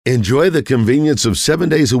Enjoy the convenience of 7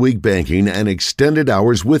 days a week banking and extended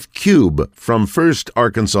hours with Cube from First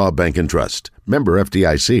Arkansas Bank and Trust. Member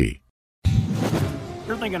FDIC.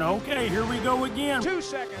 You're thinking, okay, here we go again. 2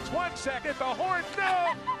 seconds, 1 second, the horn,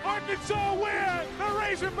 no! Arkansas win! The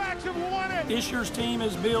Razorbacks have won it! This year's team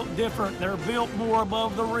is built different. They're built more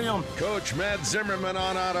above the rim. Coach Matt Zimmerman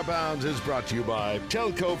on Out of Bounds is brought to you by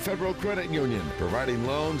Telcoe Federal Credit Union, providing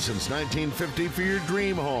loans since 1950 for your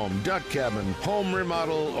dream home, duck cabin, home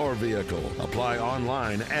remodel, or vehicle. Apply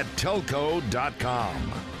online at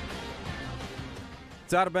telco.com.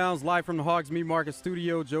 It's Out of Bounds, live from the Hogs Meat Market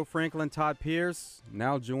Studio. Joe Franklin, Todd Pierce,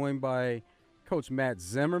 now joined by Coach Matt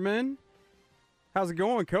Zimmerman. How's it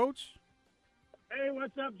going, Coach? Hey,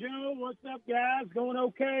 what's up, Joe? What's up, guys? Going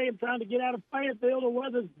okay. I'm trying to get out of Fayetteville. The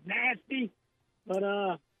weather's nasty, but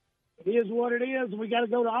it is what it is. We got to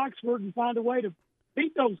go to Oxford and find a way to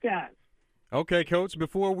beat those guys. Okay, Coach,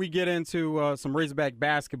 before we get into some Razorback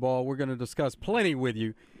basketball, we're going to discuss plenty with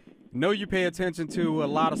you. Know you pay attention to a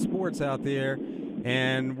lot of sports out there.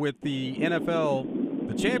 And with the NFL,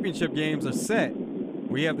 the championship games are set.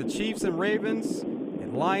 We have the Chiefs and Ravens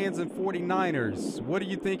and Lions and 49ers. What are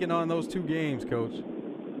you thinking on those two games, Coach?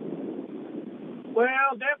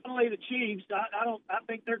 Well, definitely the Chiefs. I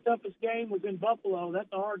think their toughest game was in Buffalo.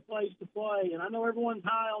 That's a hard place to play. And I know everyone's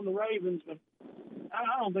high on the Ravens, but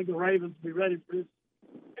I don't think the Ravens will be ready for this.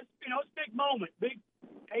 It's a big moment, big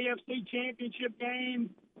AFC championship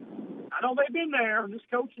game. I know they've been there. This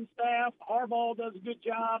coaching staff, Harbaugh does a good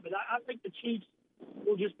job, but I think the Chiefs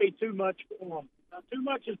will just be too much for them. Too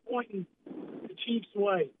much is pointing the Chiefs'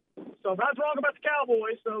 way. So I was wrong about the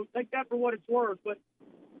Cowboys, so take that for what it's worth. But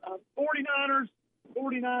 49ers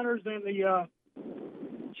and the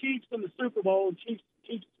Chiefs in the Super Bowl. Chiefs,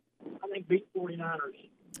 I think, beat 49ers.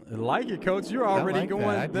 I like it, Coach. You're already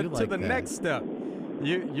going to the next step.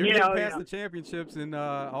 You get past the championships and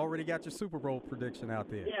already got your Super Bowl prediction out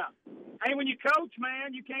there. Yeah. Hey, when you coach,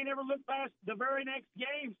 man, you can't ever look past the very next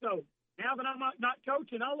game. So now that I'm not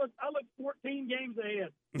coaching, I'll look 14 games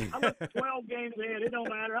ahead. I look 12 games ahead. It don't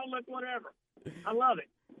matter. I'll look whatever. I love it.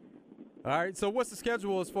 All right. So what's the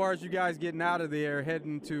schedule as far as you guys getting out of there,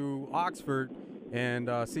 heading to Oxford and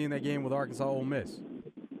seeing that game with Arkansas Ole Miss?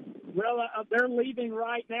 Well, they're leaving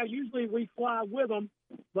right now. Usually we fly with them,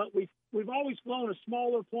 but we've always flown a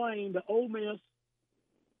smaller plane to Ole Miss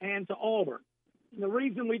and to Auburn. And the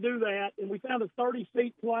reason we do that, and we found a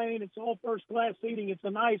 30-seat plane, it's all first-class seating. It's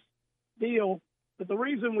a nice deal. But the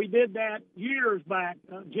reason we did that years back,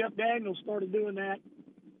 Jeff Daniels started doing that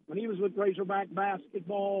when he was with Razorback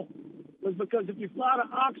basketball, was because if you fly to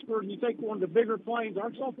Oxford and you take one of the bigger planes,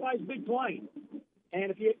 Arkansas flies big planes.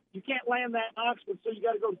 And if you can't land that in Oxford, so you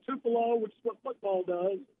got to go to Tupelo, which is what football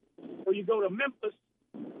does, or you go to Memphis,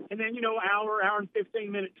 and then, hour and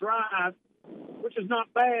 15-minute drive, which is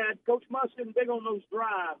not bad. Coach Musk isn't big on those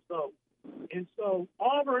drives, though. And so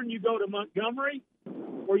Auburn, you go to Montgomery,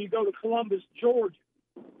 or you go to Columbus, Georgia.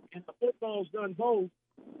 And the football's done both.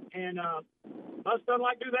 And Musk doesn't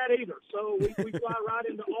like to do that either. So we fly right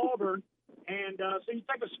into Auburn. And so you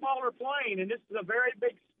take a smaller plane, and this is a very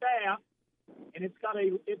big staff. And it's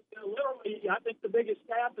literally, I think, the biggest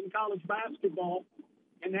staff in college basketball.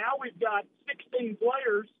 And now we've got 16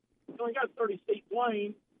 players. We only got a 30-seat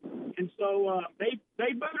plane. And so they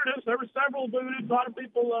booted us. There were several booted. A lot of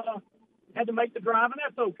people had to make the drive, and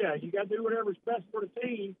that's okay. You got to do whatever's best for the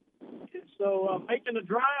team. And so making the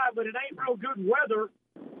drive, but it ain't real good weather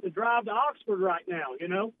to drive to Oxford right now,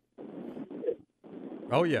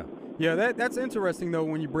 Oh, yeah. Yeah, that's interesting, though,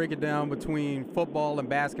 when you break it down between football and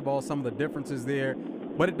basketball, some of the differences there.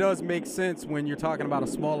 But it does make sense when you're talking about a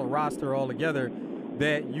smaller roster altogether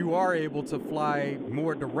that you are able to fly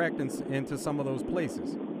more direct into some of those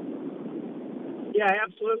places. Yeah,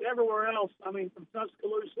 absolutely. Everywhere else, I mean, from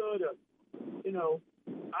Tuscaloosa to,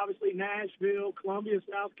 obviously Nashville, Columbia,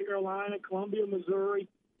 South Carolina, Columbia, Missouri,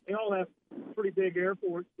 they all have pretty big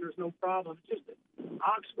airports. There's no problem. It's just that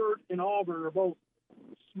Oxford and Auburn are both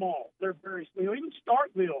small. They're very small. Even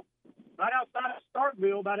Starkville, right outside of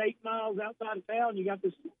Starkville, about 8 miles outside of town, you got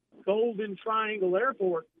this Golden Triangle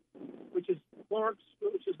Airport, which is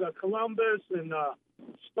Columbus and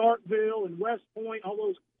Starkville and West Point, all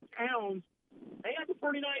those towns. They have a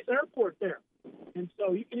pretty nice airport there. And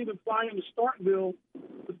so you can even fly into Starkville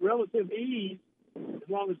with relative ease as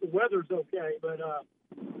long as the weather's okay. But,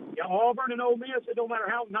 Auburn and Ole Miss, it don't matter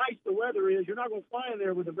how nice the weather is, you're not going to fly in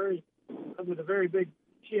there with a very big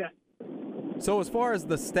jet. So as far as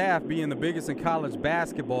the staff being the biggest in college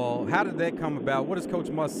basketball, how did that come about? What has Coach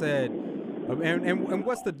Musk said? And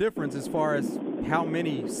what's the difference as far as how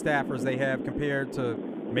many staffers they have compared to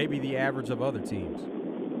maybe the average of other teams?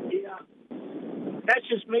 Yeah, that's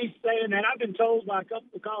just me saying that. I've been told by a couple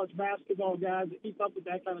of college basketball guys that keep up with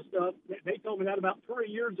that kind of stuff. They told me that about 3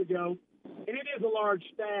 years ago, and it is a large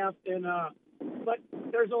staff. And but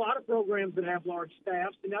there's a lot of programs that have large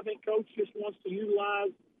staffs, and I think Coach just wants to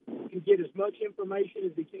utilize and get as much information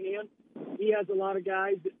as he can. He has a lot of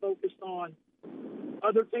guys that focus on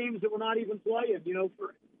other teams that we're not even playing.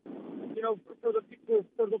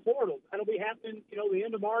 For the portal, that'll be happening. The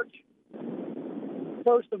end of March,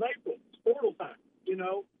 1st of April. It's portal time.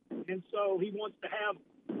 And so he wants to have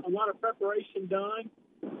a lot of preparation done.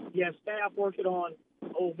 He has staff working on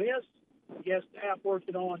Ole Miss. He has staff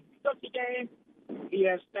working on Kentucky game. He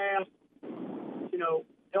has staff,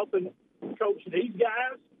 helping coach these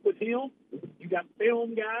guys with him. You got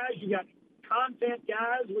film guys. You got content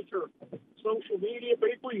guys, which are social media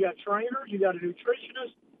people. You got trainers. You got a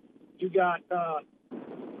nutritionist. You got a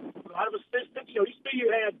lot of assistants. Used to be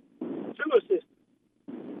you had 2 assistants.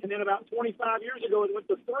 And then about 25 years ago, it went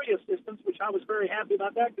to 3 assistants, which I was very happy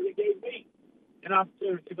about that because it gave me an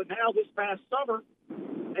opportunity. But now this past summer,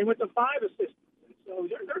 they went to 5 assistants. And so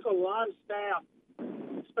there's a lot of staff,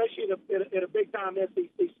 especially at a big-time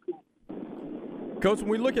SEC school. Coach, when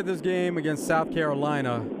we look at this game against South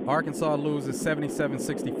Carolina, Arkansas loses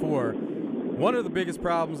 77-64. One of the biggest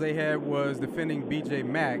problems they had was defending B.J.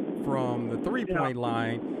 Mack from the three-point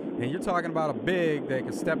line. And you're talking about a big that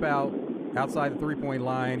could step outside the three-point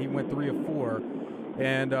line. He went 3 of 4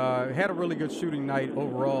 and had a really good shooting night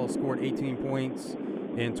overall, scored 18 points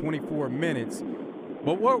in 24 minutes.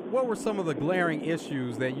 But what were some of the glaring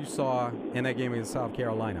issues that you saw in that game against South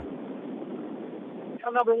Carolina?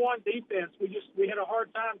 Number one, defense. We had a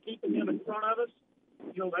hard time keeping them in front of us.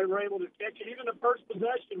 They were able to catch it. Even the first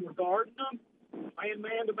possession, we're guarding them, playing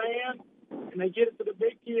man-to-man, and they get it to the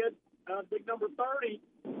big kid, big number 30,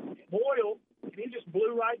 Boyle, and he just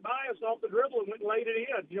blew right by us off the dribble and went and laid it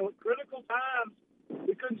in. At critical times,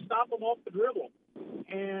 we couldn't stop them off the dribble.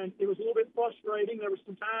 And it was a little bit frustrating. There were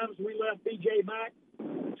some times we left B.J. Mack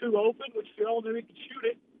too open, which we all knew he could shoot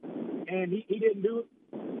it, and he didn't do it.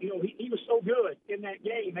 He was so good in that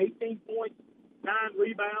game. 18 points, 9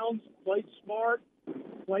 rebounds, played smart,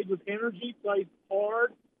 played with energy, played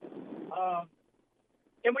hard.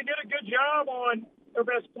 And we did a good job on their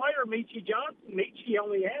best player, Michi Johnson. Michi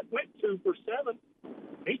only went 2 for 7.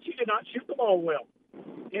 Michi did not shoot the ball well.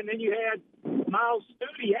 And then you had Miles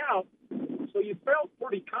Studi out, so you felt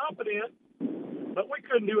pretty confident, but we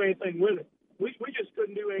couldn't do anything with it. We just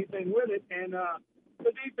couldn't do anything with it. And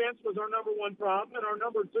the defense was our number 1 problem, and our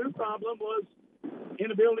number 2 problem was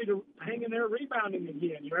inability to hang in there rebounding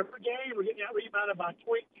again. Every game we're getting out rebounded by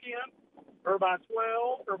 10 or by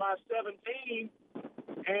 12 or by 17,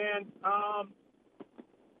 and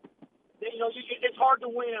it's hard to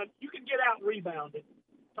win. You can get out rebounded.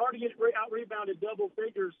 It's hard to get out rebounded double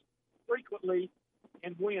figures frequently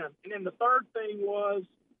and win. And then the third thing was,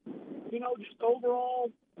 just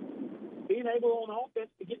overall being able on offense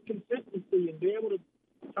to get consistency and be able to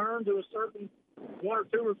turn to a certain 1 or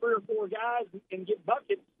 2 or 3 or 4 guys and get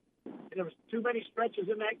buckets. And there was too many stretches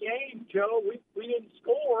in that game, Joe. We didn't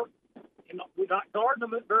score, and we not guarding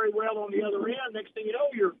them very well on the other end. Next thing you know,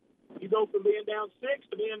 you go from being down 6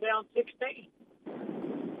 to being down 16.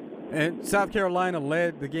 And South Carolina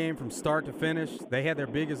led the game from start to finish. They had their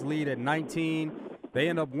biggest lead at 19. They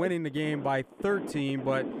ended up winning the game by 13,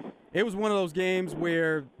 but it was one of those games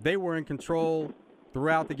where they were in control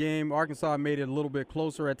throughout the game. Arkansas made it a little bit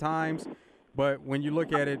closer at times, but when you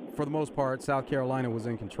look at it, for the most part, South Carolina was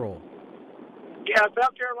in control. Yeah,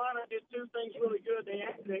 South Carolina did 2 things really good.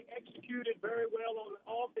 They executed very well on the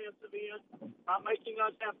offensive end, making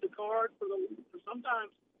us have to guard for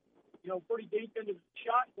sometimes, pretty deep into the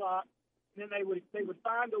shot clock. And then they would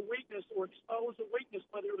find a weakness or expose a weakness,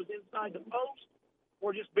 whether it was inside the post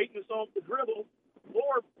or just beating us off the dribble,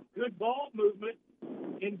 or good ball movement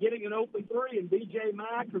in getting an open 3, and B.J.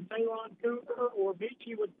 Mack or Talon Cooper or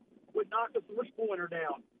Michi would knock a 3-pointer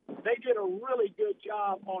down. They did a really good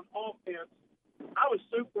job on offense. I was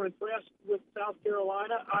super impressed with South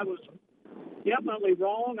Carolina. I was definitely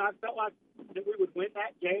wrong. I felt like that we would win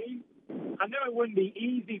that game. I knew it wouldn't be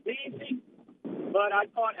easy peasy, but I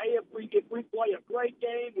thought, hey, if we play a great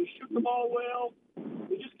game, we shoot the ball well.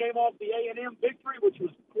 We just came off the A&M victory, which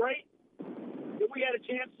was great. That we had a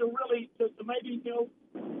chance to really to maybe build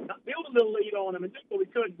a little lead on them, but we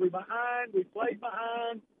couldn't. We behind. We played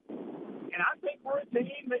behind, and I think we're a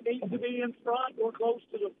team that needs to be in front or close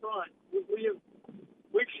to the front.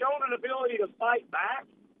 We've shown an ability to fight back,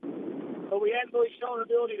 but we hadn't really shown an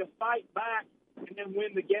ability to fight back and then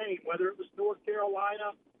win the game, whether it was North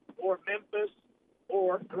Carolina or Memphis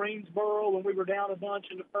or Greensboro when we were down a bunch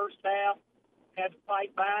in the first half, had to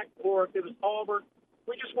fight back, or if it was Auburn.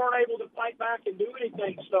 we just weren't able to fight back and do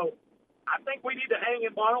anything. So I think we need to hang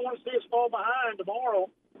in. But I don't want to see us fall behind tomorrow.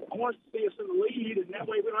 I want to see us in the lead, and that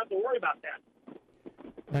way we don't have to worry about that.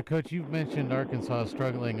 Now, Coach, you've mentioned Arkansas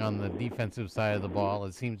struggling on the defensive side of the ball.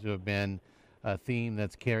 It seems to have been a theme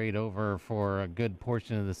that's carried over for a good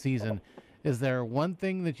portion of the season. Is there one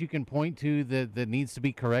thing that you can point to that needs to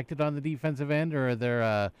be corrected on the defensive end, or are there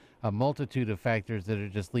a multitude of factors that are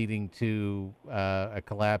just leading to a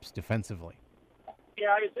collapse defensively?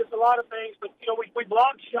 Yeah, it's just a lot of things. But, we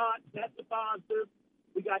block shots. That's a positive.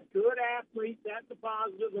 We got good athletes. That's a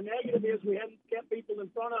positive. The negative is we haven't kept people in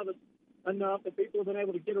front of us enough that people have been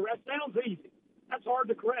able to get arrested. Sounds easy. That's hard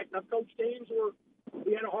to correct. I've coached teams where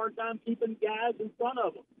we had a hard time keeping guys in front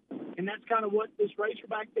of them. And that's kind of what this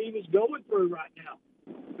Razorback team is going through right now.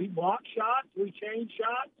 We block shots. We change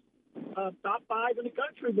shots. Top 5 in the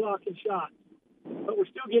country blocking shots. But we're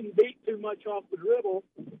still getting beat too much off the dribble.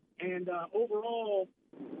 And overall,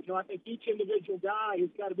 I think each individual guy has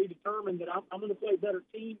got to be determined that I'm going to play better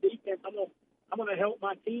team defense. I'm going to help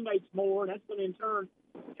my teammates more, and that's going to in turn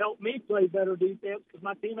help me play better defense because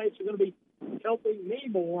my teammates are going to be helping me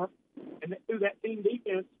more. And through that team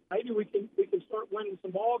defense, maybe we can start winning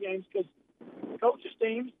some ball games because coaches'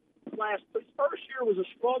 teams first year was a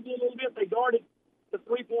struggle a little bit. They guarded the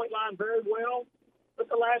 3-point line very well, but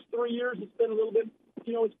the last 3 years it's been a little bit,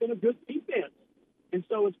 it's been a good defense. And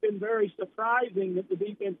so it's been very surprising that the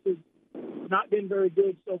defense has not been very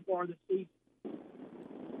good so far this season.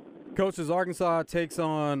 Coach, as Arkansas takes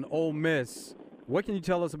on Ole Miss, what can you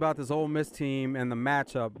tell us about this Ole Miss team and the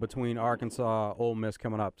matchup between Arkansas and Ole Miss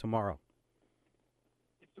coming up tomorrow?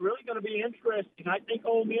 It's really going to be interesting. I think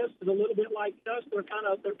Ole Miss is a little bit like us. They're kind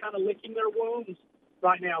of licking their wounds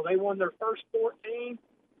right now. They won their first 14.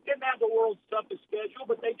 Didn't have the world's toughest schedule,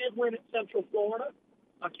 but they did win at Central Florida.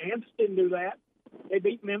 Kansas didn't do that. They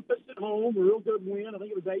beat Memphis at home, a real good win. I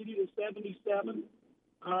think it was 80-77.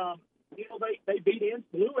 They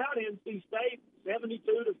blew out NC State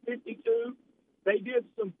 72-52. They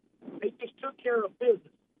just took care of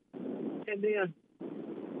business. And then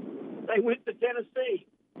they went to Tennessee,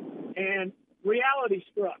 and reality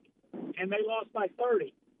struck, and they lost by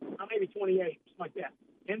 30, maybe 28, something like that.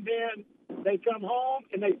 And then they come home,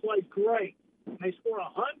 and they played great. They scored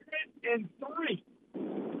 103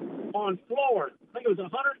 on Florida. I think it was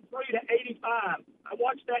 103-85. I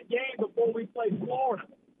watched that game before we played Florida.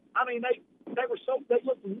 I mean, they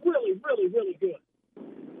looked really, really, really good.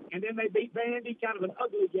 And then they beat Vandy, kind of an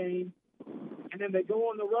ugly game. And then they go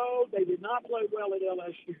on the road. They did not play well at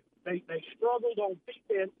LSU. They struggled on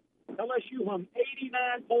defense. LSU hung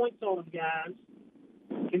 89 points on them, guys.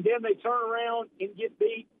 And then they turn around and get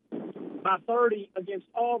beat by 30 against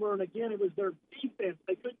Auburn. Again, it was their defense.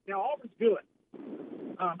 Now, Auburn's good.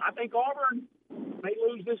 I think Auburn may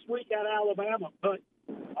lose this week at Alabama, but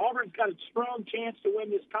Auburn's got a strong chance to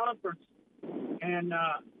win this conference. And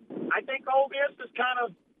I think Ole Miss is kind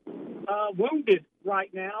of wounded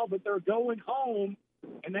right now, but they're going home,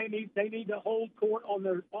 and they need to hold court on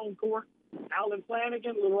their own court. Alan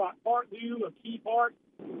Flanagan, Little Rock Parkview, a key part,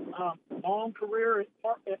 long career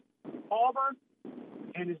at Auburn,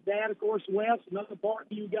 and his dad, of course, Wes, another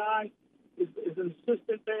Parkview guy, is an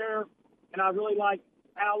assistant there, and I really like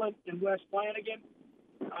Alan and Wes Flanagan.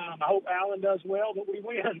 I hope Alan does well, but we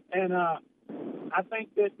win. And I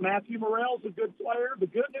think that Matthew Morrell's a good player. The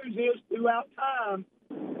good news is, throughout time,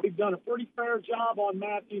 we've done a pretty fair job on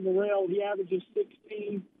Matthew Morrell. He averages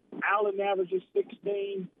 16. Alan averages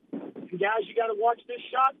 16. And, guys, you got to watch this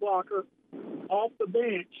shot blocker off the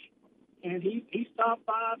bench. And he's top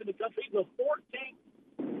 5 in the country. He's the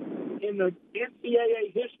 14th in the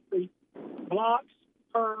NCAA history blocks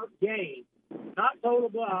per game. Not total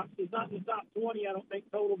blocks. He's not in the top 20, I don't think,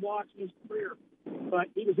 total blocks in his career. But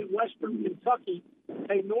he was at Western Kentucky.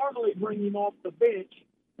 They normally bring him off the bench,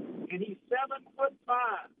 and he's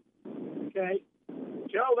 7'5". Okay,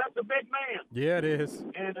 Joe, that's a big man. Yeah, it is.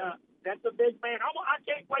 And that's a big man. I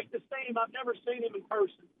can't wait to see him. I've never seen him in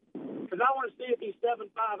person because I want to see if he's 7'5".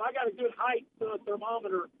 I got a good height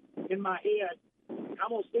thermometer in my head. I'm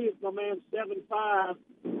going to see if my man's 7'5"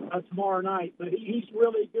 tomorrow night. But he's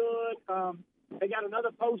really good. They got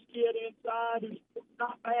another post kid inside who's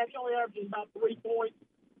not bad. He only averages about 3 points,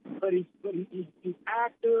 but he's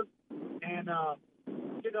active. And,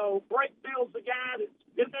 Breakfield's the guy that's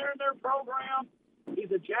been there in their program.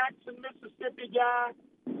 He's a Jackson, Mississippi guy.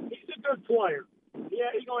 He's a good player.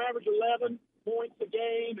 Yeah, he's going to average 11 points a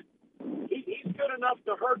game. He's good enough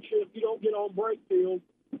to hurt you if you don't get on Breakfield.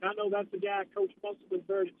 I know that's a guy Coach Muscle is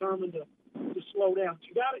very determined to slow down.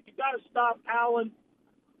 You got to stop Allen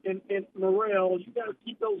and Morrell. You got to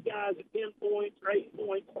keep those guys at 10 points or 8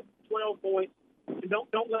 points, 12 points, and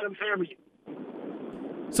don't let them hammer you.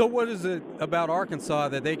 So what is it about Arkansas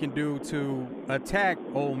that they can do to attack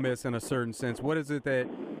Ole Miss in a certain sense? What is it that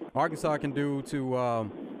Arkansas can do to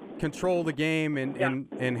control the game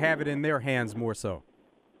and have it in their hands more so?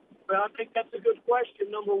 Well, I think that's a good question.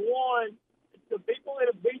 Number one, the people that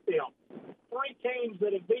have beat them, 3 teams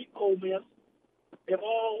that have beat Ole Miss, have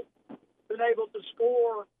all been able to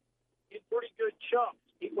score in pretty good chunks,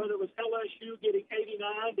 whether it was LSU getting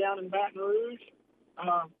 89 down in Baton Rouge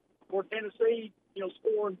or Tennessee,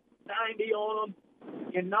 scoring 90 on them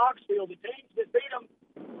in Knoxville. The teams that beat them,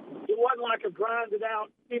 it wasn't like a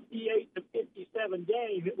grinded-out 58 to 57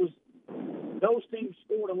 game. It was those teams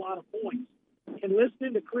scored a lot of points. And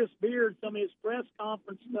listening to Chris Beard, some of his press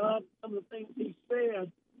conference stuff, some of the things he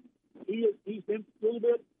said, he's been a little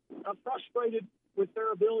bit frustrated with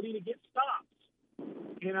their ability to get stops.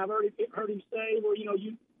 And I've already heard him say, well,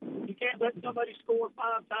 you can't let somebody score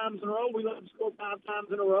 5 times in a row. We let them score 5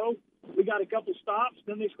 times in a row. We got a couple stops,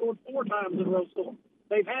 then they scored 4 times in a row. So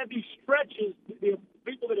they've had these stretches, the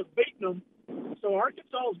people that have beaten them. So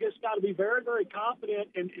Arkansas has just got to be very, very confident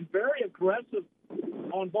and very aggressive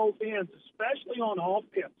on both ends, especially on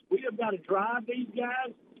offense. We have got to drive these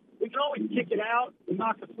guys. We can always kick it out and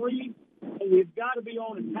knock a 3, but we've got to be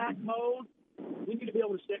on attack mode. We need to be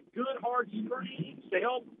able to set good, hard screens to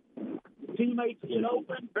help teammates get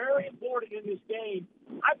open. Very important in this game.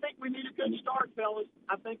 I think we need a good start, fellas.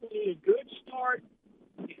 I think we need a good start.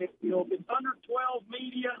 If it's under 12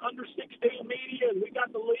 media, under 16 media, and we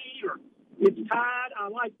got the lead, or it's tied, I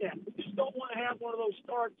like that. We just don't want to have one of those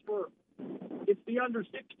starts where it's the under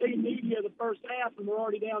 16 media the first half, and we're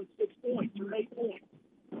already down 6 points or 8 points.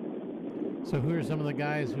 So who are some of the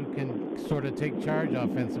guys who can sort of take charge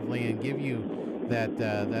offensively and give you that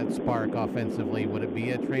spark offensively? Would it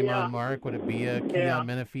be a Tremont Mark? Would it be a Keon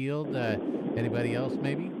Minifield? Anybody else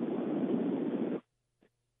maybe?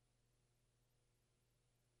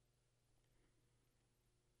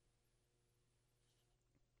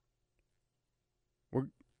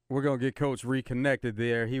 We're going to get Coach reconnected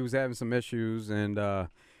there. He was having some issues, and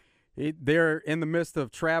they're in the midst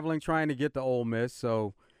of traveling, trying to get to Ole Miss.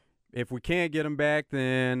 So if we can't get him back,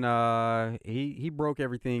 then he broke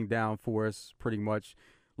everything down for us pretty much,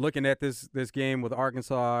 looking at this game with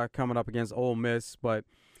Arkansas coming up against Ole Miss. But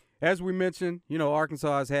as we mentioned,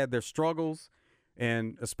 Arkansas has had their struggles,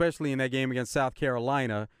 and especially in that game against South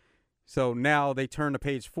Carolina. So now they turn the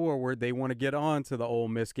page forward. They want to get on to the Ole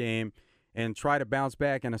Miss game and try to bounce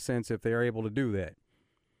back in a sense if they're able to do that.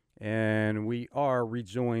 And we are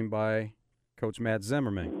rejoined by Coach Matt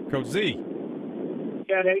Zimmerman. Coach Z.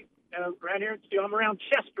 Yeah, right here. I'm around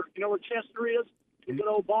Chester. You know where Chester is? It's an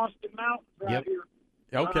old Boston Mountains right here.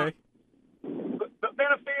 Okay. But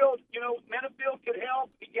Minifield, Minifield could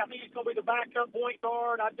help. I think he's going to be the backup point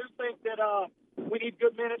guard. I do think that we need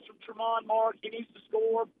good minutes from Tremont Mark. He needs to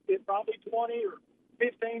score probably 20 or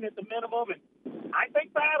 15 at the minimum. And I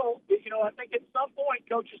think Battle, I think at some point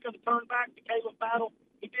Coach is going to turn back to Caleb Battle.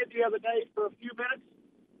 He did the other day for a few minutes,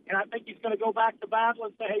 and I think he's going to go back to Battle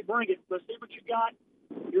and say, hey, bring it. Let's see what you got.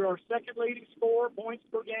 You're our second leading scorer, points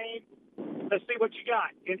per game. Let's see what you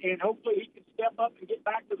got. And hopefully he can step up and get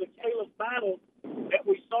back to the Caleb Battle that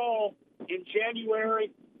we saw in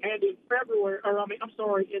January and in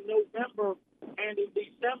in November and in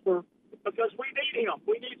December, because we need him.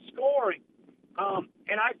 We need scoring.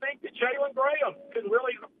 And I think that Jalen Graham can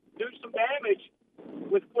really do some damage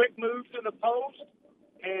with quick moves in the post,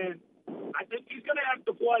 and I think he's going to have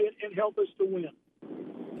to play it and help us to win.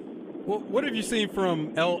 Well, what have you seen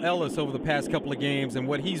from L. Ellis over the past couple of games and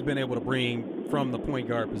what he's been able to bring from the point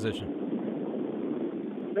guard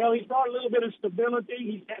position? Well, he's brought a little bit of stability.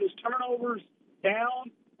 He's had his turnovers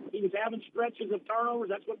down. He was having stretches of turnovers.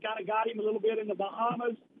 That's what kind of got him a little bit in the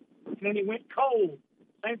Bahamas. And then he went cold.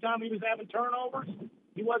 Same time he was having turnovers,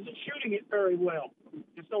 he wasn't shooting it very well.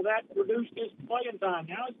 And so that reduced his playing time.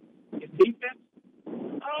 Now his defense,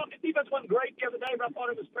 his defense wasn't great the other day, but I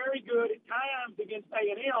thought it was very good at times against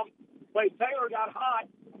A&M. Wade Taylor got hot.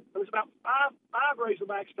 There was about five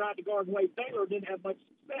Razorbacks tried to guard Wade Taylor, didn't have much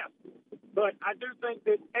success. But I do think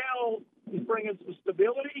that L is bringing some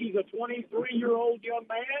stability. He's a 23-year-old young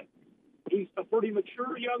man. He's a pretty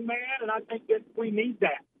mature young man, and I think that we need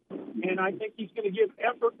that. And I think he's going to give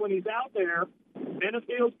effort when he's out there.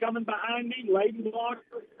 Benefield's coming behind me, Layden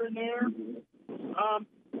Blocker here and there. And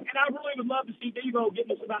I really would love to see Devo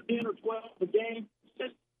getting us about 10 or 12 a game.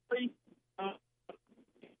 Consistently.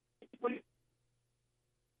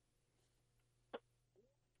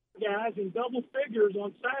 Guys in double figures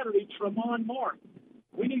on Saturday, Tremont Mark.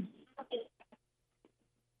 We need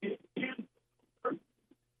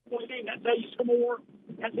that's how you score.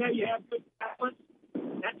 That's how you have good balance.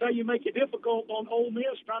 tell you, make it difficult on Ole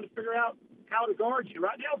Miss trying to figure out how to guard you.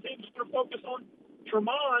 Right now, teams are focused on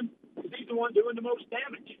Tremont because he's the one doing the most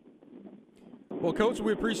damage. Well, Coach,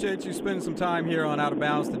 we appreciate you spending some time here on Out of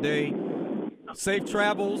Bounds today. Safe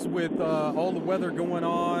travels with all the weather going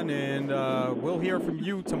on, and we'll hear from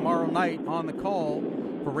you tomorrow night on the call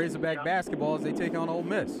for Razorback basketball as they take on Ole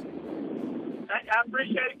Miss. I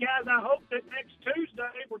appreciate it, guys. I hope that next Tuesday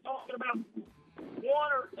we're talking about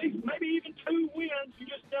one or at least maybe even 2 wins. You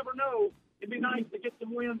just never know. It'd be nice to get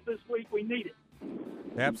some wins this week. We need it.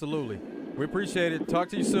 Absolutely. We appreciate it. Talk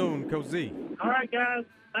to you soon, Coach Z. All right, guys.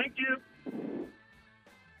 Thank you.